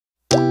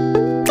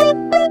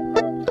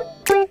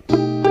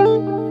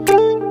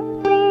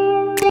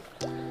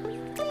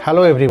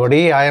Hello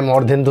everybody, I am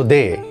Ardhendu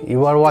De.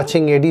 You are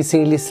watching ADC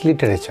English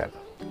Literature.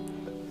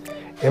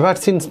 Ever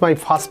since my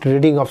first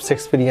reading of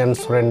Shakespearean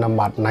sonnet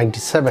number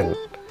 97,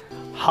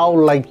 how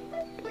like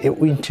a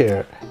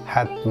winter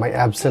hath my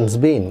absence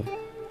been.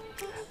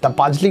 The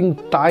puzzling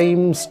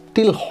time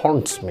still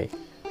haunts me,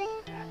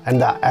 and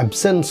the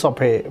absence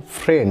of a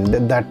friend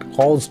that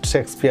caused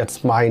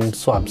Shakespeare's mind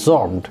so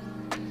absorbed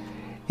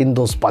in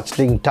those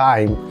puzzling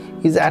time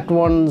is at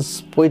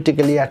once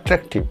poetically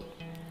attractive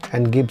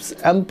and gives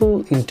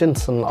ample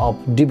intention of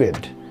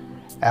debate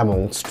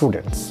among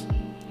students.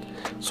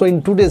 So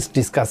in today's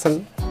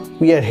discussion,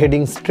 we are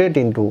heading straight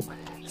into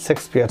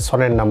Shakespeare's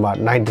sonnet number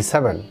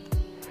 97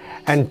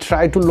 and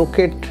try to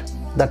locate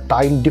the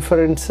time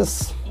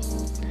differences,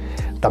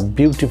 the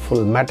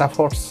beautiful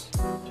metaphors,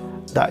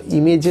 the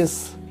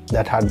images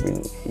that had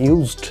been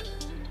used,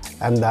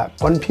 and the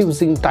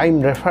confusing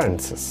time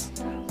references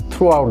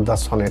throughout the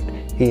sonnet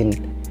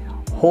in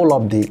whole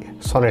of the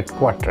sonnet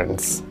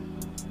quatrains.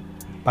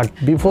 But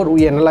before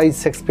we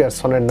analyze Shakespeare's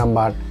sonnet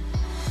number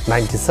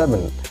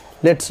 97,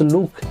 let's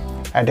look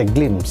at a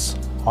glimpse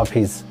of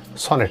his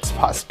sonnets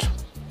first.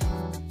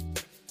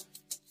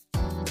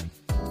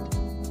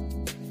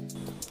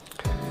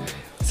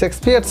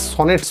 Shakespeare's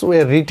sonnets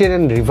were written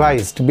and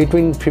revised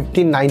between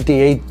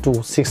 1598 to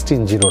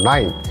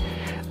 1609.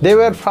 They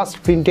were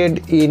first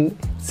printed in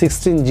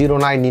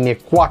 1609 in a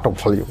quarto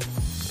volume.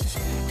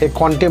 A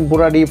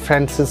contemporary,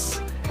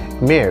 Francis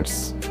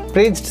Mears,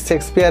 praised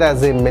Shakespeare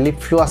as a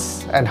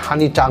mellifluous and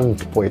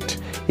honey-tongued poet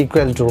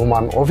equal to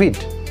Roman Ovid,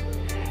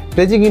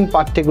 praising in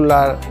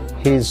particular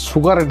his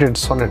sugar-rated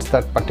sonnets,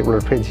 that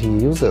particular phrase he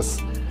uses,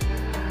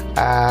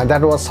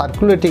 that was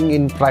circulating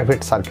in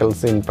private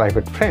circles, in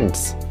private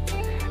friends.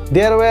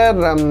 There were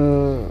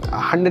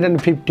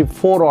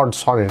 154 odd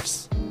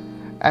sonnets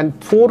and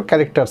 4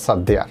 characters are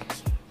there.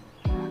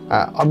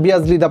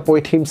 Obviously the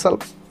poet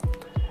himself,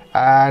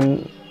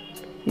 and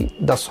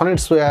the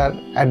sonnets were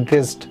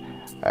addressed,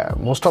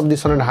 most of the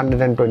sonnet,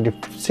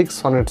 126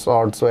 sonnets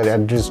also were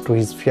addressed to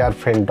his fair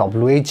friend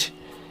W.H.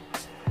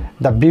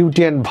 The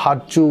beauty and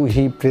virtue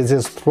he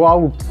praises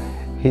throughout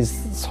his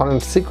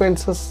sonnet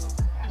sequences,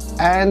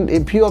 and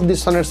a few of the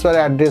sonnets were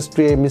addressed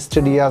to a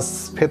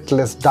mysterious,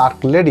 faithless,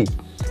 dark lady,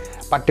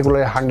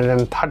 particularly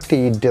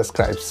 130 it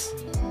describes.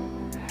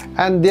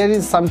 And there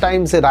is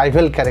sometimes a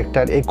rival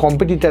character, a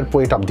competitor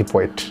poet of the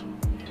poet.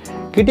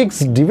 Critics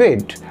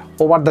debate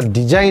over the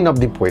design of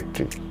the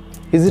poetry.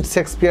 Is it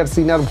Shakespeare's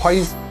inner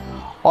voice,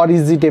 or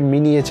is it a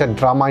miniature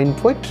drama in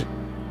poetry?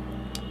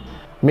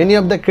 Many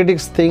of the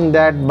critics think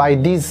that by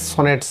these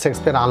sonnets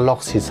Shakespeare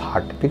unlocks his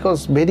heart,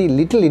 because very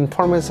little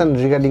information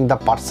regarding the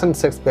person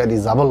Shakespeare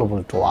is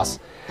available to us.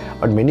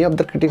 But many of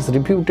the critics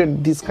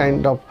refuted this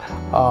kind of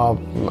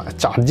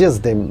charges.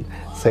 They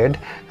said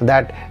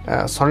that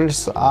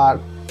sonnets are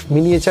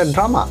miniature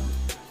drama.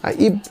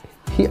 If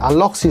he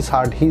unlocks his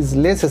heart, he is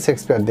less a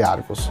Shakespeare the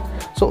Argus.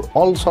 So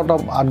all sort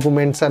of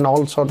arguments and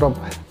all sort of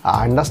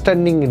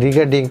understanding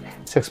regarding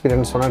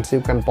Shakespearean sonnets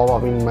you can pop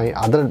up in my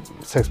other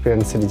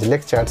Shakespearean series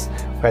lectures,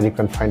 where you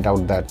can find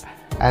out that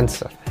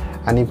answer.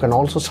 And you can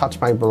also search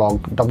my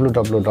blog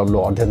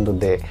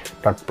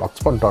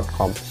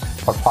www.ardhendude.blogspot.com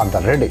for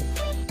further reading.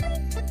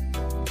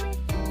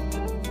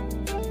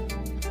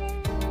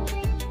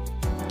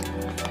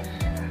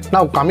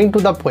 Now coming to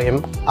the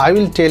poem, I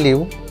will tell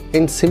you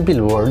in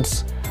simple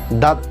words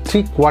the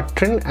 3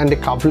 quatrain and a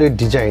couplet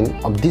design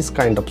of this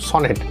kind of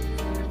sonnet,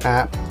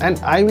 and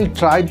I will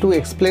try to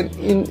explain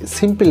in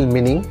simple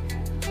meaning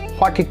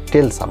what it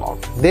tells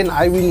about. Then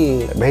I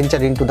will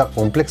venture into the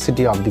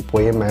complexity of the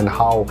poem and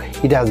how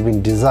it has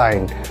been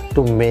designed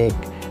to make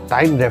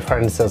time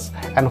references,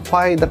 and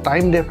why the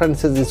time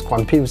references is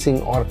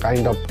confusing or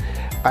kind of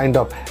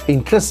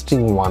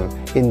interesting one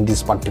in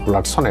this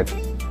particular sonnet.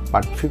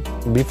 But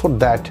before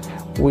that,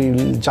 we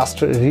will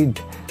just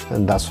read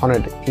the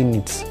sonnet in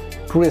its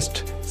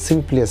truest,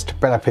 simplest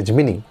paraphrase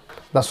meaning.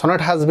 The sonnet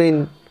has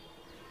been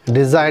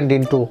designed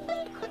into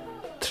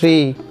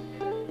 3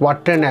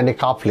 quatrain and a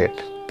couplet.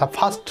 The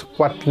first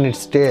quatrain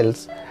it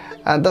tells,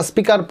 the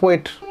speaker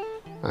poet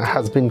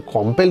has been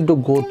compelled to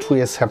go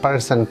through a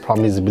separation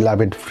from his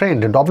beloved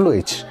friend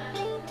W.H.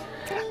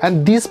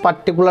 And this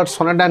particular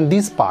sonnet and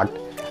this part,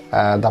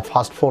 the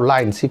first 4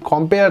 lines, he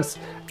compares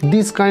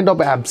this kind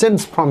of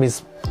absence from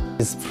his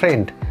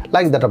friend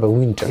like that of a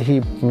winter.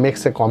 He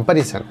makes a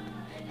comparison.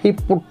 He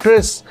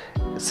portrays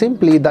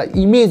simply the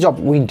image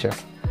of winter.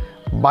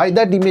 By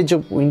that image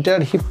of winter,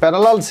 he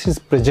parallels his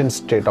present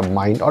state of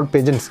mind or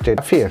present state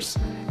of affairs.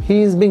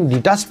 He is being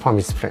detached from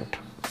his friend.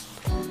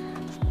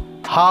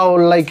 How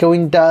like a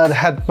winter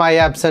hath my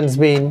absence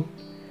been,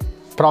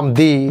 from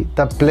thee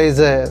the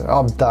pleasure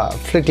of the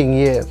fleeting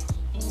year.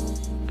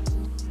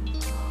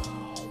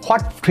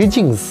 What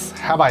preachings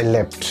have I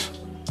left,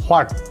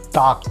 what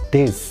dark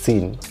days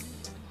seen,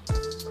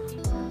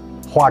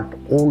 what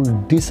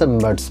old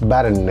December's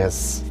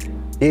barrenness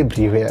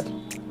everywhere.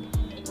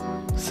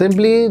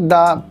 Simply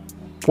the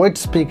poet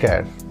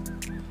speaker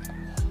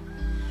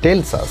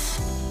tells us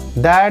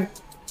that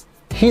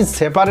his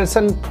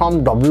separation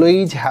from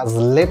WH has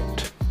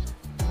left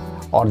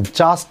or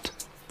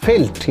just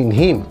felt in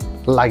him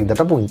like that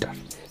of winter.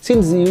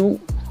 Since you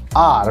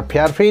are,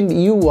 fair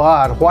friend, you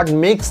are what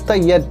makes the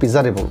year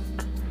pleasurable.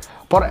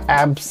 For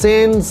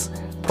absence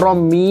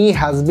from me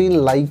has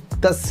been like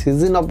the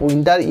season of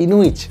winter in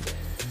which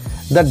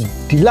the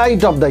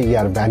delight of the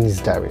year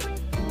vanished away.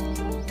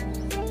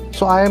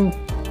 So I am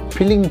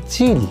feeling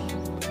chill.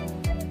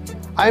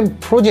 I am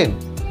frozen,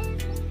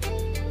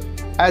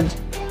 as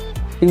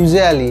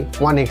usually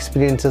one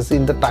experiences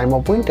in the time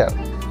of winter.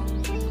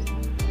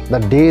 The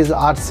days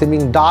are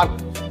seeming dark.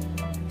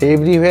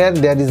 Everywhere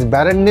there is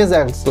barrenness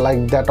as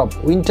like that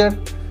of winter.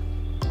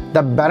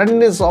 The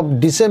barrenness of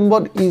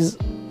December is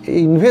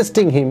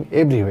investing him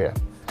everywhere.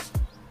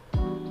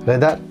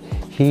 Rather,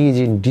 he is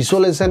in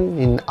desolation,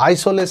 in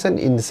isolation,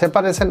 in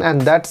separation, and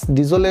that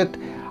desolate,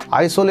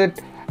 isolate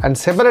and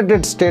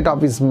separated state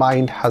of his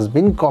mind has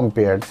been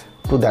compared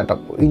to that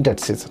of winter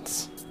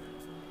seasons.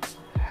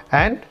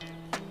 And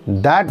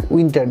that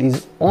winter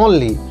is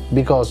only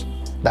because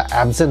the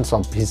absence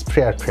of his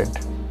fair friend.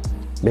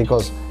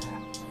 Because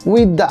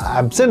with the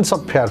absence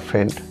of fair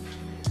friend,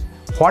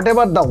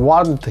 whatever the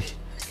warmth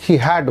he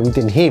had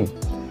within him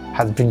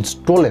has been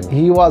stolen.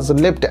 He was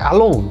left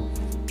alone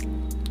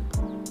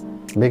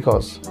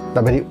because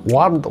the very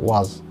warmth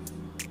was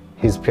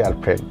his fair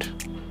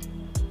friend.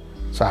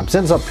 So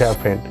absence of fair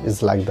friend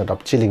is like that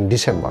of chilling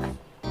December.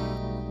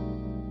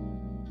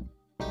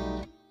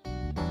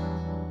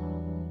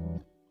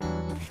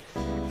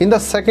 In the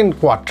second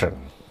quatrain,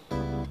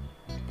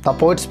 the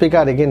poet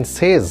speaker again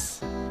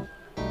says,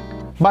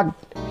 but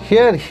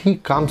here he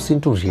comes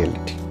into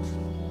reality.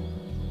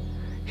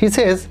 He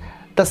says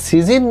the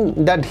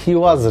season that he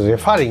was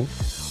referring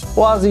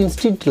was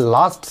instead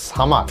last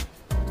summer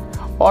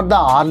or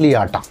the early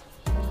autumn,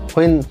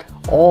 when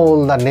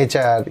all the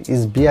nature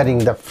is bearing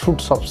the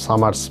fruits of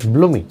summer's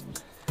blooming.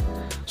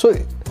 So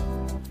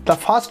the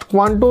first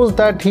quantos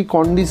that he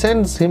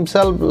condescends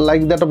himself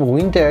like that of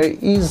winter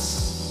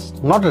is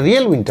not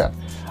real winter,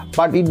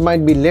 but it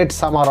might be late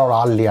summer or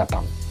early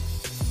autumn.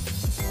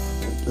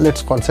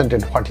 Let's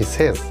concentrate what he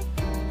says.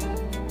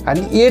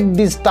 And yet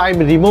this time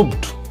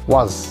removed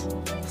was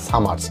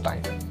summer's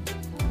time.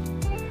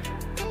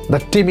 The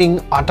teeming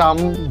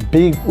autumn,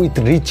 big with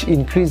rich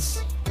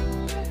increase,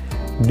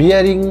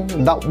 bearing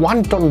the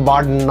wanton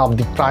burden of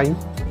the prime,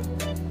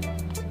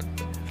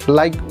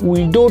 like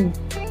widowed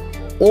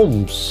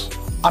wombs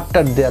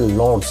after their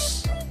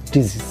lord's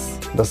disease.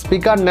 The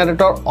speaker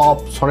narrator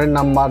of sonnet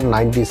number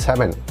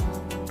 97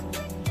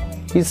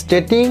 is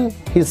stating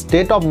his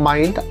state of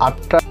mind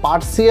after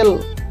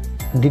partial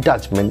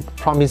detachment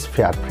from his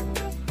fair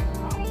friend,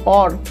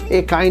 or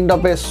a kind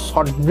of a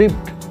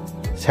short-lived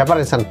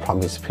separation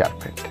from his fair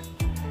friend.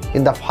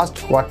 In the first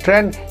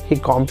quatrain, he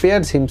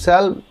compares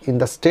himself in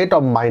the state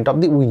of mind of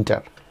the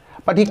winter,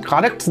 but he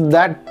corrects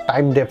that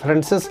time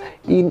differences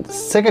in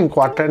second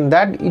quatrain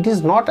that it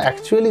is not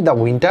actually the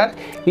winter,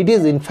 it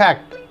is in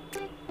fact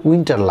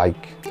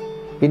winter-like.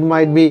 It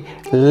might be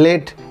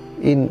late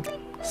in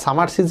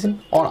summer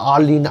season or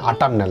early in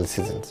autumnal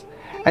seasons,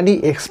 and he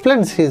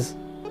explains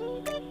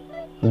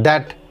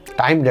that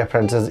time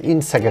differences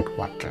in second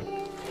quatrain.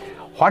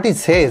 What he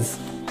says,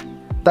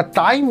 the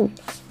time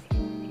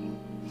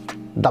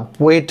the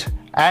poet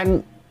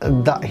and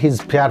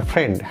his fair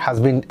friend has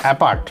been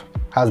apart,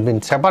 has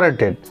been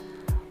separated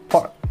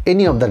for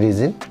any of the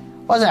reason,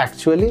 was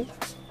actually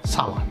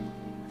summer,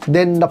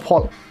 then the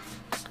fall,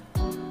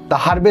 the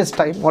harvest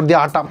time or the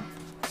autumn.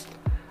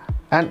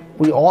 And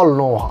we all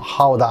know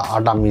how the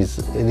autumn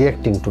is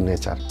reacting to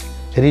nature,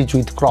 rich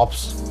with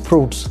crops,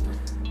 fruits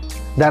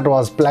that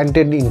was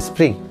planted in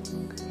spring,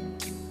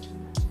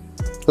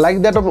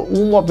 like that of a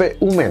womb of a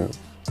woman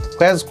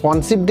who has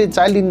conceived a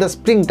child in the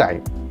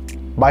springtime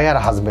by her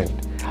husband,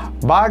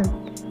 but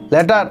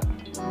later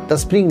the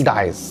spring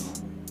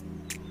dies,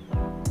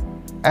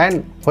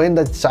 and when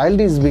the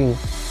child is being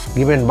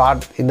given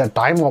birth in the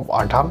time of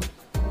autumn,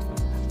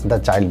 the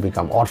child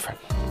becomes orphan.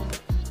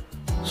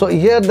 So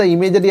here the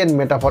imagery and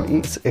metaphor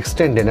is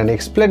extended and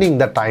explaining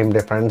the time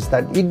difference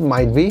that it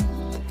might be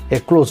a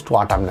close to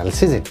autumnal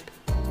season.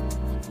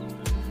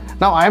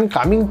 Now I am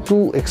coming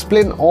to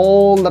explain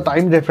all the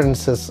time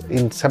differences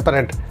in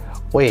separate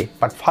way,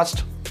 but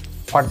first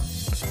what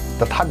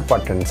the third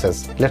quatrain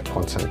says, let's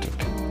concentrate.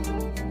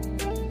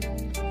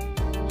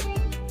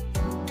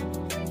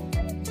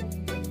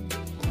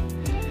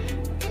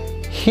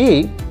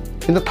 He,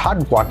 in the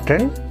third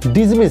quatrain,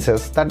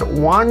 dismisses that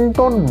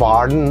wanton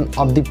burden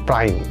of the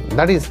prime,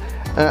 that is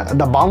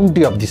the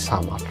bounty of the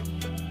summer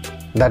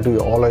that we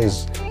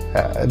always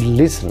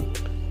listen,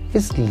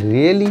 is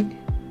really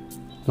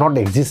not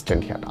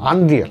existent here,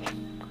 unreal.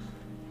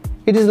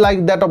 It is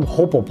like that of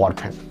hope of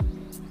orphan.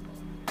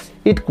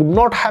 It could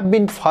not have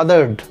been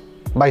fathered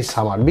by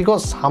summer,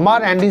 because summer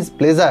and his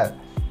pleasure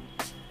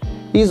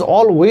is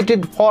all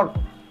waited for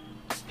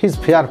his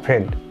fair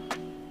friend,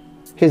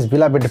 his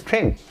beloved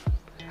friend.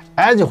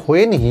 As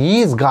when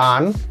he is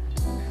gone,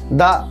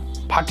 the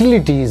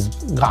fertility is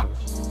gone,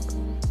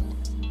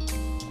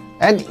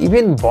 and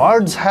even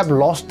birds have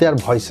lost their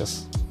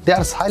voices, they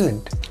are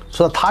silent.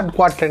 So the third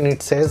quatrain,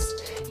 it says,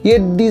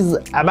 Yet these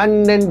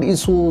abandoned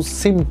issues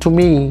seem to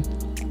me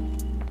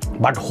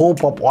but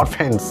hope of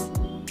orphans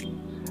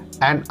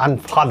and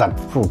unfathered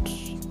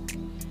fruits.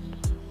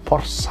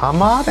 For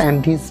summer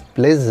and his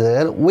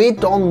pleasure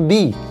wait on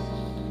thee,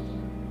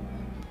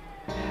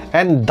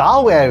 and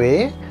thou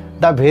away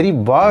the very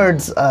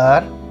birds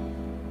are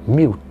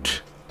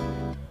mute.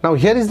 Now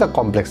here is the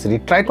complexity.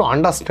 Try to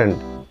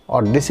understand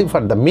or decipher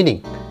the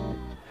meaning.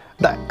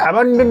 The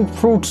abundant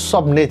fruits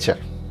of nature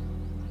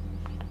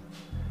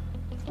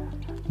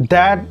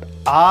that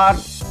are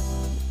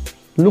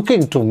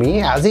looking to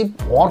me as if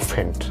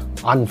orphaned,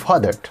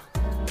 unfathered,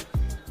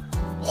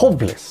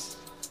 hopeless.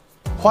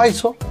 Why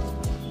so?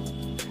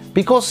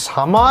 Because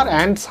summer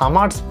and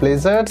summer's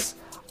pleasures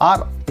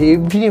are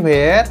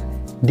everywhere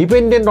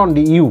dependent on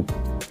the you.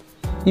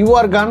 You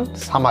are gone,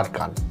 summer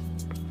gone.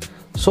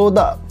 So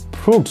the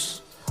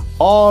fruits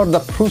or the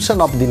fruition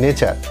of the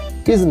nature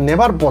is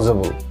never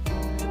possible.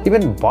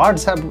 Even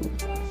birds have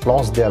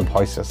lost their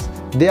voices.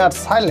 They are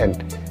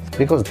silent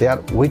because they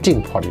are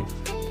waiting for you.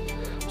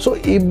 So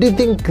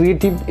everything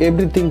creative,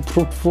 everything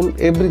fruitful,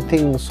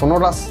 everything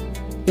sonorous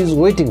is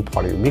waiting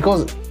for you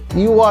because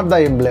you are the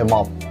emblem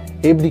of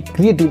every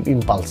creative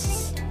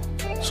impulse.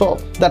 So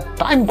the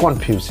time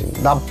confusing,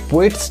 the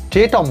poet's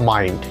state of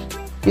mind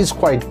is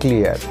quite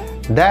clear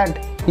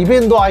that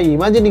even though I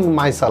imagining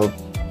myself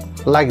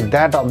like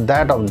that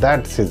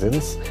of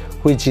seasons,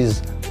 which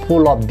is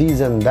full of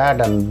these and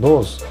that and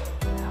those,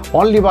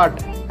 only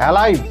but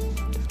alive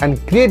and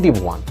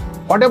creative one,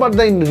 whatever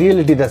the in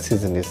reality the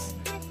season is,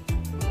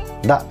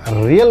 the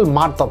real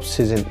mirth of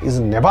season is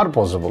never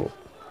possible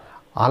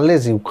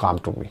unless you come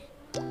to me.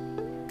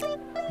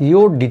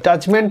 Your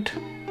detachment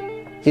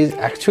is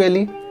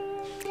actually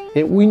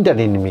a winter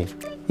in me,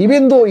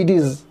 even though it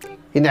is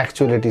in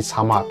actuality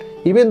summer,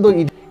 even though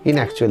in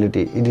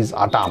actuality it is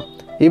autumn,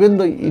 even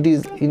though it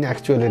is in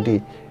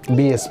actuality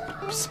be a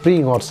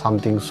spring or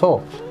something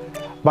so,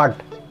 but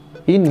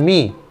in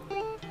me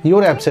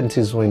your absence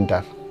is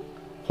winter.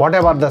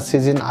 Whatever the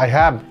season I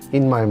have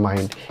in my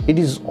mind, it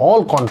is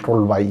all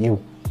controlled by you.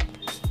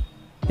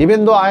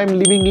 Even though I am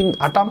living in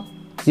autumn,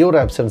 your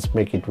absence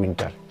make it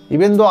winter.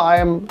 Even though I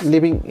am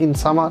living in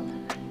summer,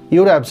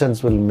 your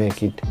absence will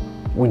make it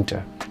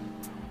winter.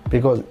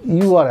 Because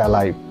you are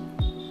alive,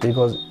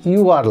 because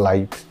you are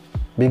light,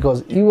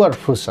 because you are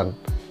fusion,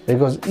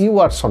 because you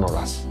are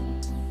sonorous.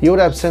 Your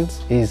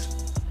absence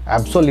is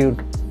absolute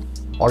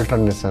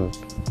alternation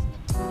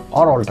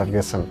or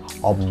altercation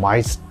of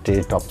my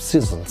state of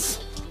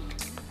seasons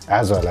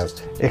as well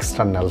as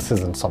external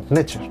seasons of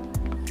nature.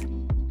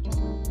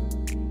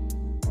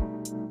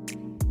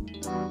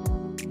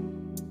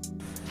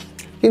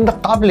 In the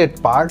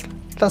couplet part,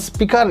 the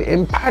speaker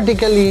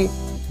emphatically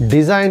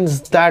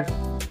designs that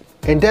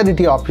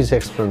entirety of his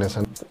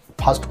explanation.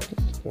 First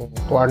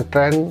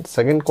quatrain,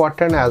 second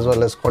quatrain, as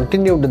well as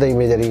continued the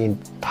imagery in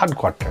third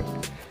quatrain.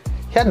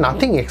 Here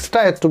nothing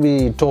extra has to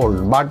be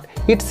told, but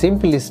it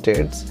simply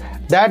states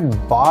that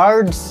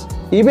birds,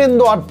 even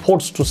though are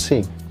forced to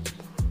sing,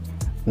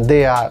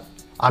 they are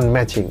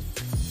unmatching.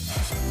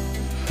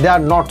 They are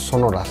not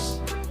sonorous.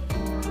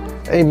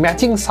 A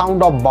matching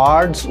sound of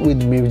birds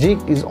with music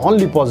is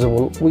only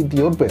possible with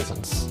your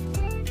presence.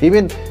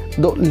 Even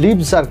though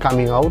leaves are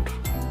coming out,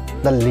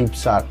 the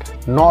leaves are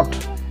not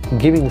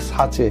giving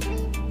such a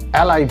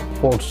alive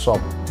force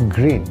of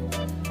green.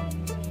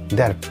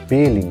 They are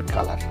pale in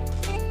color.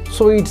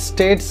 So it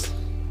states,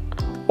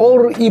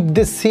 or if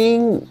they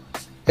sing,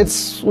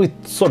 it's with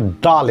so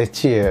dull a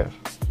cheer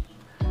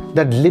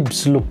that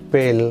lips look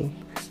pale,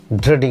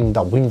 dreading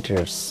the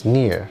winter's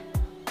near.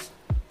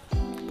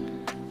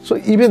 So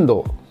even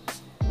though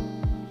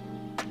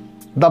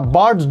the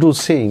birds do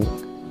sing,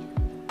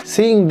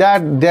 seeing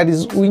that there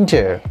is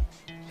winter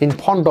in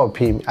front of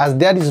him as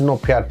there is no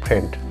fair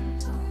friend.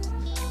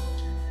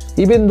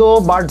 Even though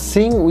birds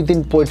sing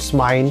within poet's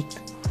mind,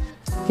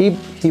 if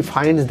he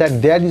finds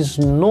that there is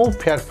no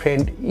fair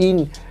friend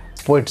in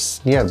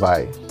poet's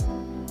nearby,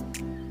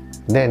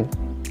 then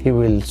he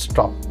will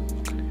stop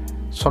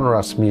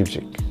sonorous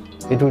music.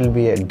 It will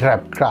be a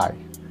drab cry.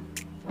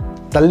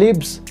 The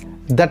leaves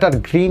that are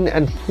green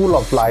and full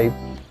of life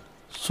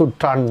should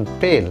turn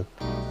pale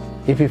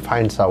if he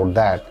finds out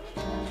that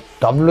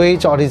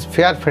WH or his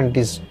fair friend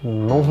is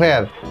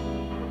nowhere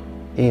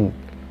in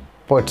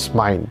poet's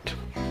mind.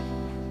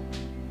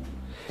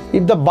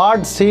 If the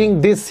birds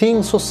sing, they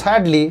sing so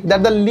sadly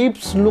that the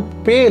leaves look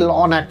pale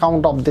on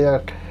account of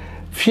their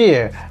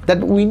fear that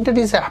winter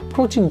is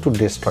approaching to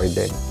destroy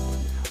them.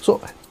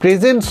 So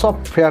presence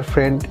of fair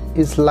friend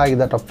is like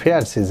that of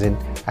fair season,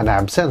 and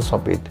absence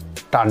of it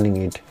turning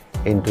it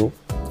into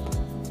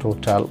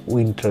total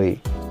wintry,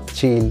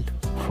 chilled,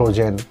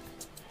 frozen,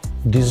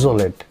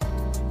 desolate,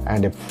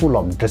 and full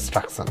of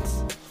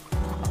distractions.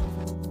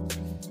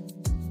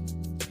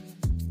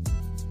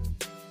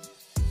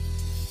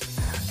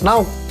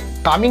 Now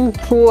coming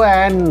through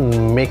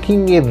and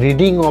making a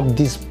reading of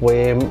this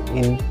poem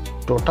in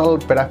total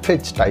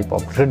paraphrase type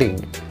of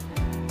reading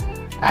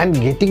and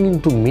getting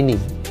into meaning,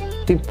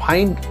 we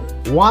find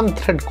one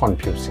thread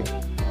confusing,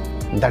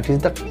 that is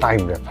the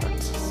time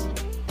references.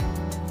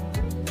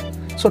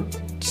 So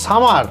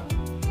summer,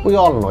 we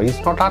all know, is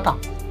not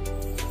autumn.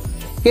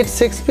 Yet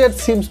Shakespeare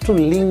seems to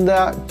link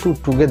the two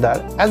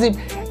together as if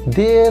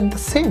they are the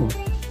same.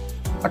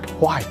 But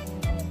why?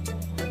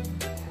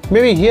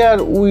 Maybe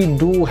here we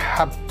do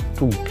have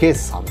to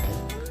guess something,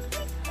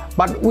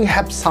 but we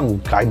have some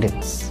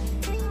guidance.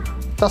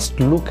 Just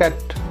look at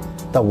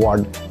the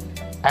word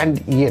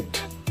and yet.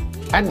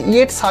 And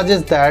yet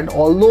suggests that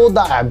although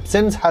the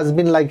absence has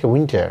been like a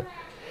winter,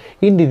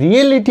 in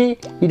reality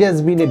it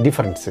has been a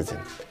different season,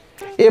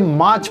 a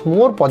much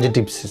more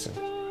positive season.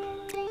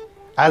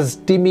 As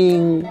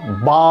teeming,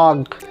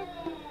 bug,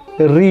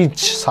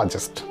 rich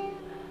suggest.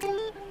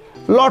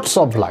 Lots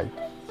of life,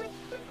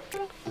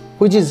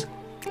 which is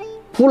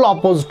full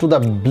opposite to the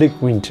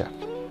bleak winter.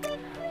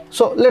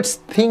 So let's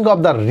think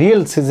of the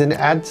real season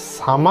as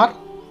summer,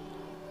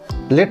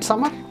 late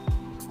summer,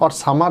 or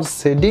summer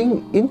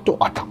shading into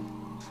autumn.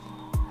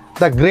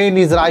 The grain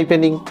is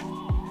ripening,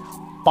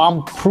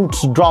 palm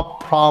fruits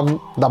drop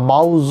from the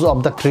boughs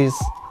of the trees,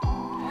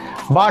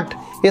 but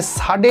a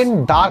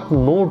sudden dark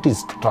note is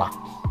struck.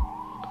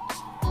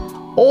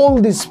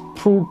 All this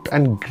fruit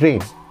and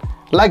grain,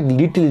 like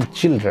little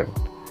children,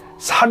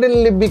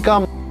 suddenly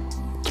become,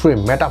 through a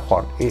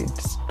metaphor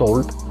it's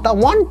told, the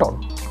wanton,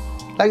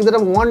 like there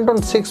are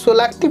wanton sexual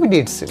activity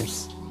it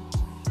seems.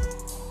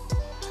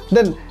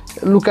 Then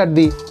look at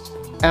the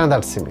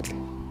another simile.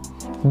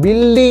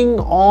 Building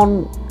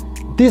on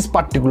this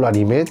particular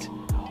image,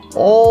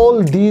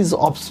 all these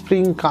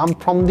offspring come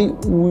from the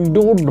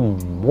widowed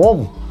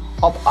womb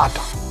of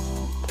autumn.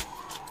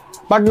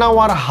 But now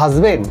our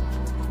husband,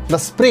 the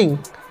spring,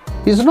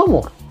 is no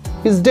more,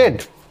 is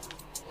dead.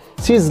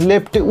 She is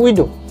left a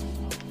widow.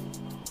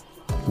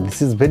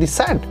 This is very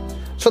sad.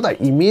 So the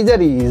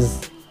imagery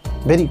is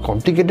very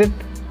complicated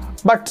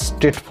but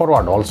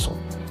straightforward also.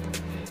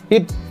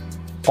 It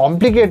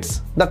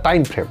complicates the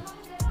time frame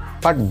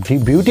but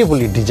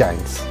beautifully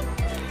designs.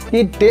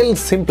 It tells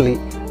simply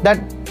that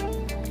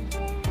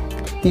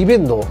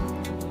even though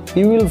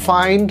you will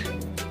find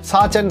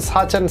such and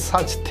such and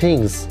such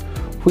things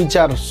which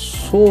are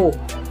so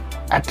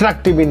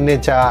attractive in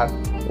nature,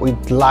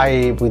 with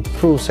life, with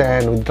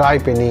fruition, with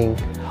ripening,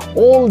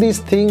 all these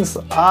things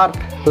are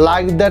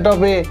like that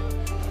of a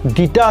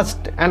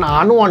detached and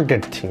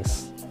unwanted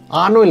things,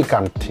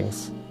 unwelcome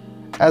things,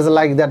 as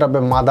like that of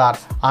a mother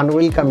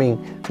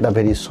unwelcoming the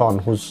very son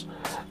whose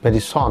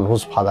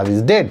father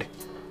is dead.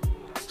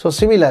 So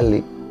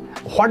similarly,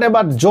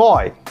 whatever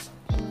joy,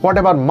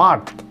 whatever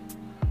mirth,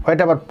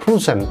 whatever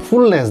fruition,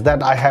 fullness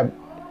that I have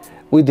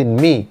within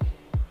me,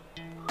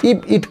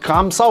 if it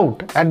comes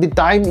out at the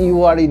time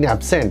you are in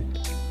absent,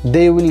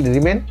 they will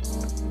remain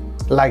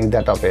like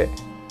that of a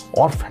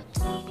orphan.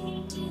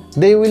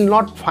 They will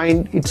not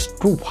find its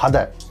true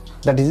father,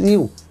 that is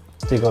you,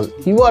 because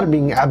you are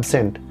being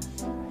absent.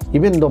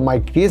 Even though my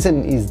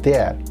creation is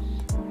there,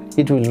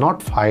 it will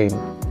not find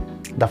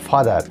the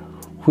father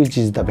which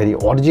is the very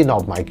origin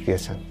of my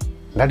creation,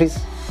 that is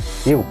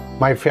you,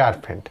 my fair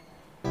friend,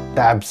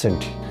 the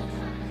absentee.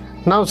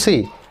 Now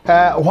see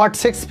what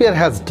Shakespeare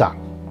has done.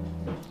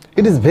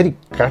 It is very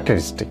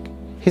characteristic.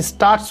 He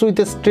starts with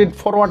a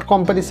straightforward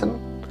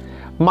comparison.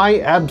 My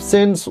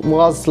absence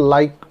was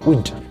like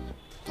winter.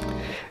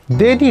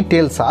 Then he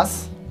tells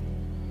us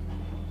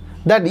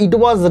that it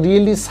was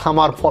really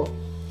summer fall.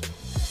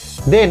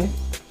 Then,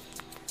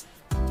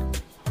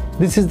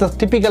 this is the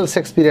typical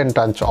Shakespearean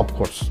touch, of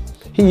course.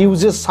 He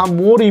uses some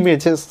more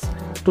images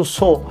to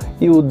show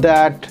you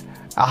that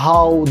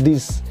how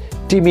this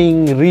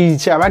teeming,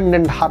 rich,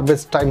 abundant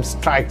harvest time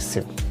strikes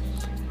him.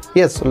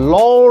 Yes,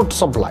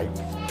 lots of life,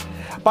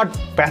 but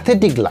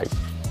pathetic life.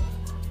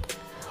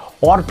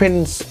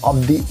 Orphans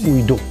of the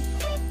widow.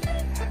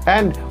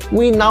 And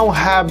we now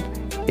have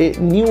a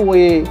new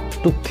way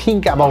to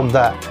think about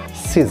the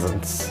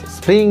seasons.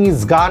 Spring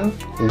is gone,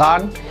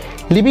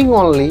 leaving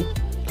only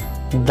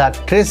the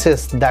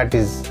traces that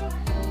is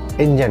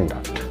engendered.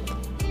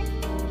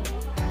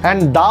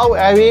 And thou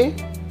away,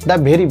 the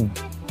very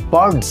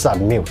birds are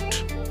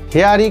mute.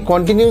 Here he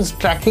continues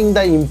tracking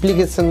the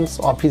implications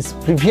of his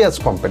previous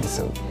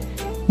comparison.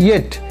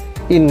 Yet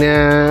in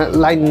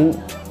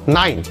line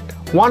 9,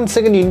 once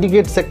again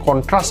indicates a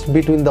contrast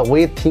between the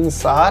way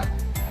things are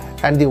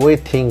and the way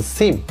things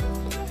seem.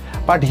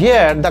 But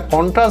here the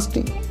contrast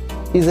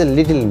is a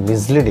little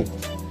misleading.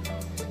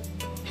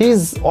 He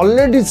is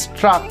already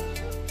struck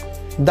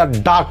the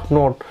dark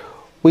note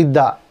with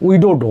the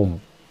widowed home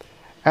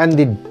and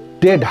the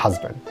dead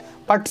husband,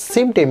 but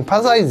seemed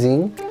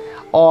emphasizing,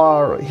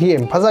 or he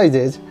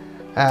emphasizes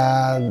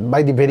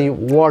by the very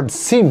word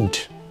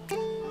seemed,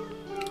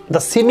 the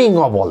seeming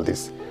of all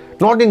this,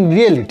 not in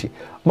reality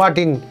but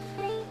in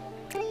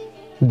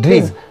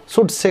dream.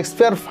 Should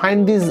Shakespeare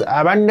find these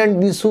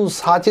abandoned issues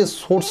such a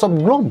source of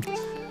gloom?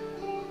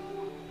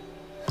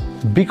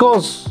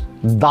 Because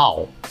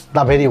thou,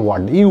 the very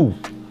word, you,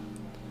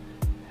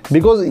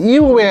 because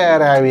you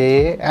were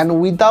away, and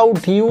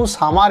without you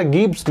summer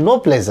gives no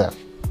pleasure,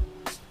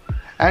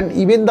 and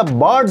even the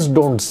birds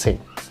don't sing.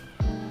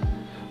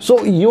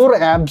 So your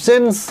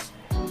absence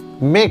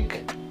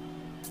make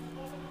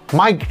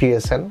my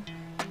creation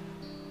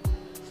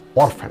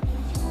orphan,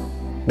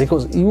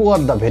 because you are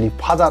the very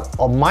father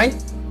of my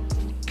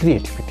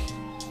creativity.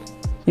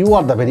 You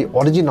are the very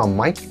origin of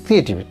my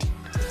creativity.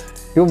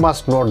 You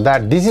must note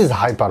that this is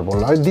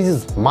hyperbole, this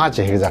is much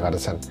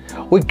exaggeration.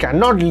 We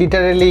cannot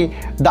literally,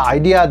 the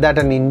idea that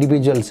an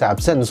individual's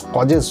absence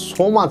causes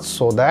so much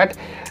so that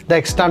the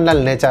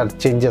external nature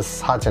changes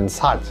such and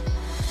such,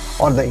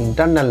 or the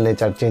internal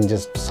nature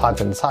changes such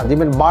and such.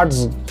 Even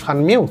birds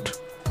can mute.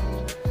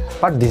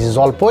 But this is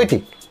all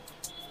poetic.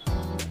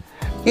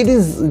 It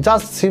is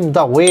just seems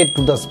the way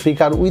to the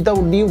speaker.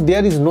 Without you,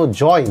 there is no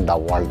joy in the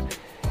world.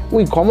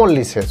 We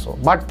commonly say so.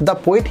 But the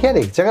poet here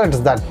exaggerates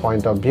that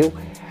point of view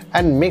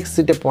and makes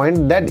it a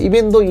point that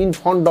even though in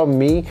front of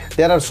me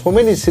there are so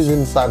many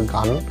seasons are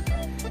gone,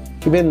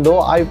 even though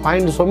I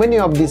find so many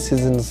of these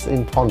seasons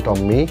in front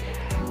of me,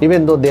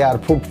 even though they are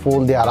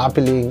fruitful, they are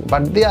appealing,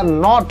 but they are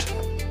not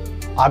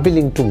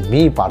appealing to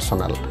me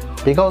personal,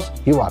 because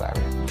you are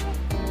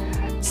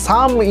away.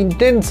 Some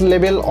intense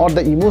level or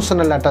the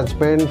emotional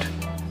attachment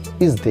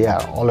is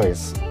there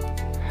always.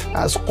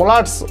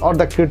 Scholars or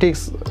the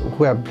critics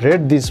who have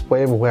read this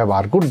poem, who have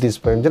argued this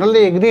poem,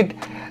 generally agreed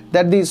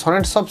that the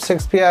sonnets of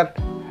Shakespeare,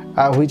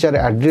 which are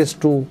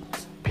addressed to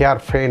fair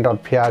friend or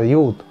fair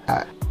youth,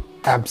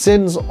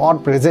 absence or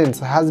presence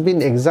has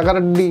been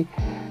exaggeratedly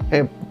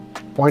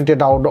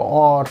pointed out,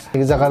 or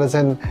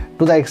exaggeration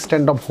to the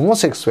extent of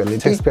homosexuality.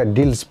 Shakespeare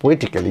deals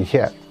poetically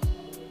here.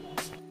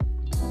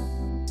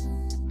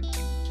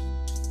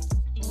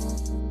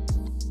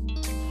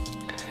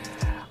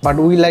 But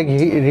we, like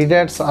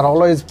readers, are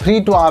always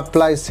free to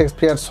apply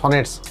Shakespeare's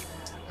sonnets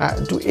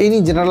to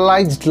any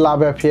generalized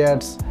love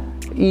affairs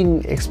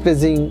in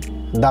expressing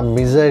the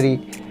misery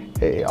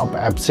of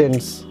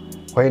absence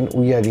when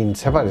we are in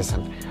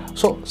separation.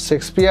 So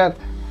Shakespeare's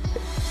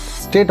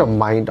state of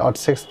mind, or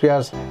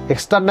Shakespeare's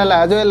external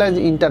as well as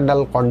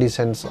internal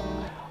conditions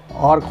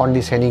or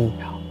conditioning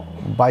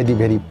by the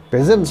very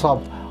presence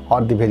of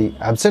or the very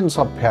absence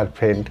of fair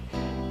friend,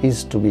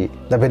 is to be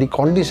the very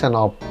condition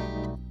of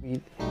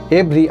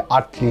every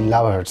earthly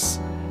lovers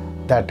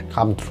that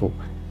come through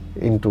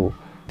into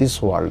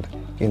this world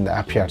in the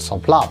affairs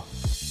of love.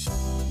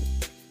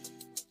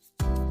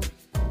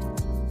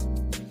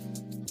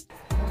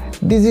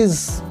 This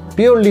is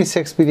purely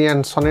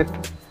Shakespearean sonnet,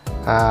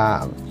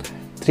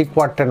 3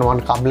 quatrain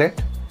 1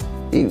 couplet.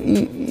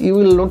 You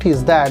will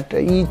notice that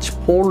each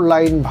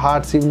 4-line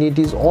verse unit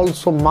is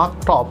also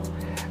marked off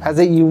as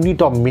a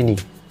unit of meaning,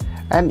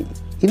 and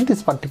in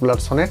this particular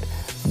sonnet,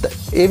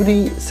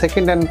 every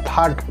second and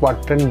third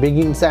quatrain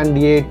begins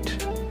and yet.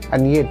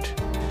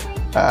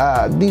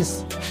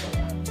 This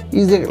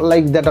is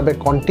like that of a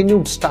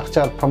continued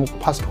structure from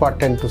first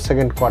quatrain to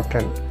second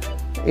quatrain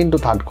into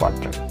third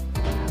quatrain.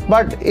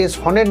 But a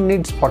sonnet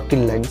needs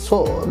 14 lines,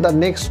 so the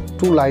next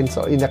 2 lines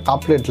in the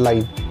couplet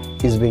line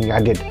is being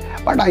added.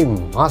 But I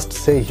must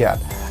say here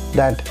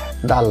that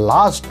the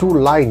last 2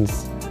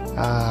 lines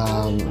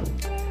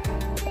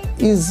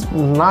is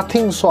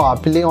nothing so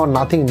appealing, or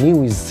nothing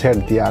new is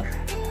said there.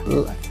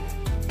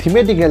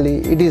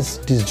 Thematically it is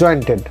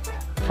disjointed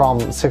from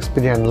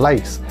Shakespearean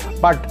likes,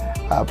 but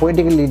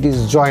poetically it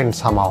is joined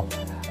somehow,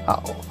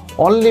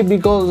 only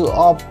because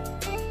of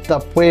the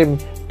poem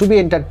to be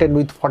entertained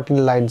with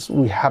 14 lines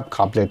we have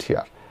couplet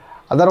here.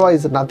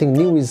 Otherwise nothing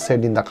new is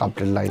said in the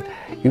couplet line.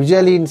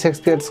 Usually in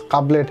Shakespeare's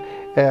couplet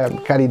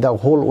carry the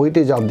whole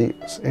weightage of the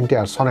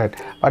entire sonnet,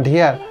 but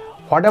here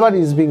whatever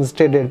is being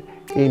stated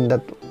in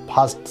the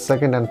first,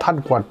 second and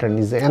third quatrain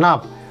is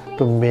enough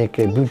to make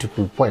a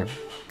beautiful poem.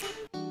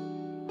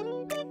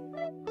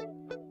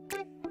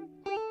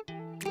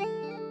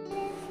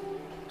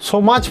 So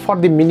much for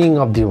the meaning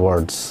of the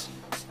words.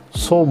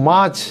 So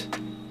much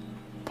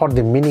for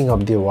the meaning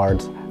of the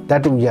words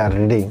that we are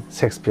reading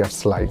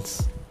Shakespeare's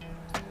lines.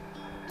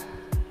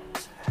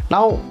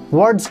 Now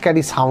words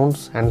carry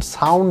sounds, and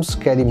sounds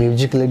carry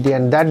musicality,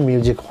 and that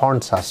music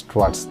haunts us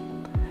towards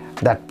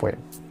that poem.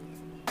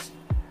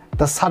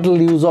 The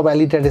subtle use of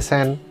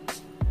alliteration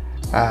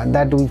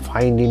that we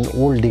find in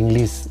Old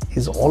English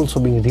is also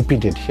being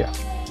repeated here.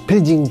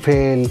 Bridging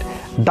field,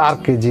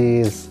 dark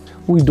ages,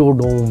 widow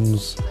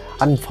domes,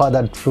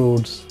 unfurthered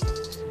fruits.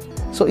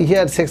 So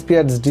here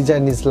Shakespeare's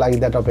design is like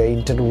that of an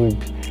interweave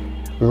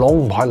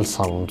long vowel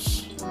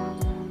sounds.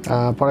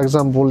 For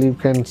example, you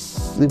can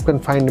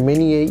find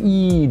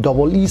many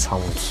double E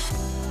sounds.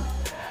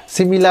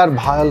 Similar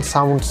vowel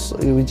sounds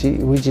which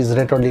is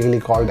rhetorically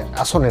called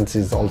assonance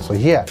is also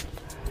here.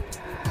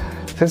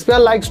 Shakespeare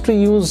likes to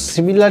use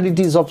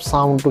similarities of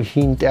sound to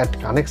hint at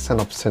connection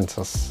of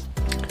senses.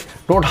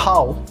 Note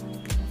how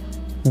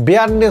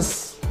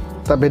bareness,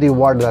 the very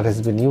word that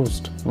has been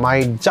used,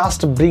 might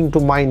just bring to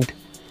mind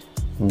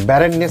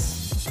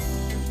barrenness.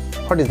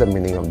 What is the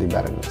meaning of the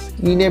barrenness?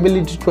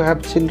 Inability to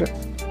have children,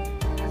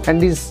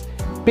 and is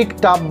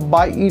picked up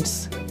by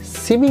its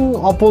seeming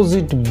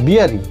opposite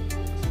bearing,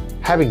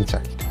 having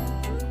child.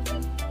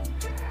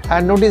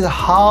 And notice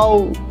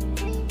how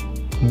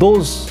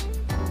those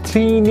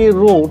 3 in a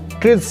row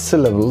trace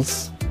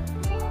syllables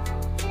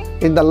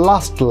in the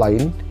last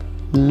line,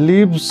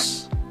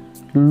 lips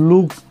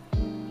look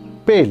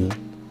pale,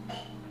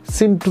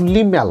 seem to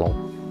leave me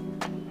alone.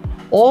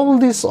 All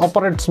this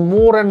operates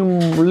more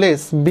and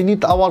less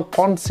beneath our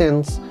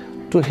conscience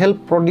to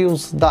help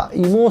produce the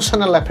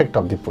emotional effect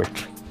of the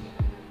poetry.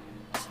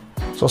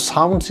 So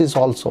sounds is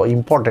also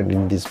important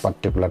in this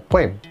particular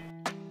poem.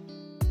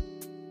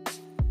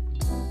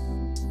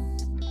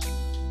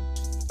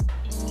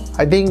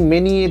 I think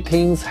many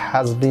things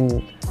has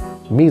been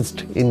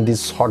missed in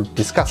this short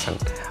discussion,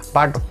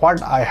 but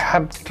what I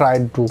have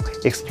tried to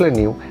explain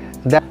you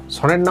that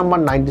sonnet number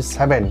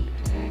 97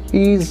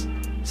 is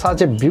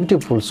such a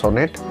beautiful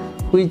sonnet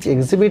which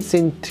exhibits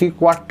in 3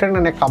 quatrain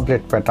and a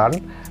couplet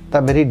pattern the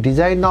very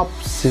design of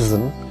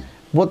season,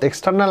 both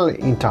external and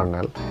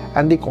internal,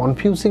 and the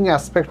confusing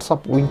aspects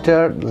of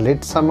winter,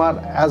 late summer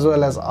as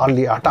well as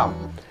early autumn,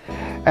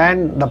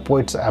 and the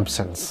poet's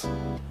absence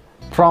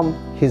from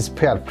his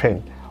fair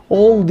friend.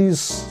 All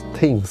these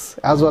things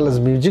as well as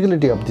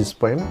musicality of this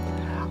poem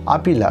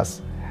appeal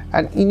us,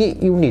 and in a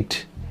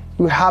unit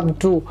you have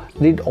to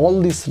read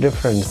all these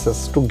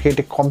references to get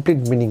a complete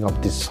meaning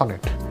of this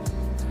sonnet.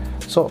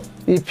 So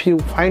if you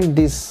find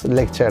this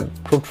lecture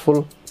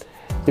fruitful,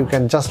 you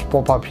can just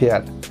pop up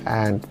here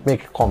and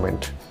make a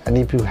comment, and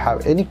if you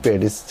have any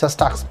queries,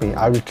 just ask me.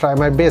 I will try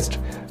my best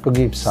to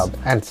give some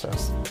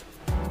answers.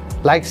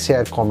 Like,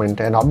 share, comment,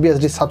 and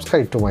obviously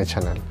subscribe to my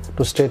channel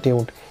to stay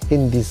tuned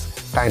in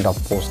this kind of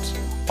posts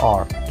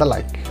or the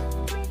like.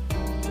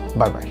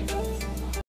 Bye bye.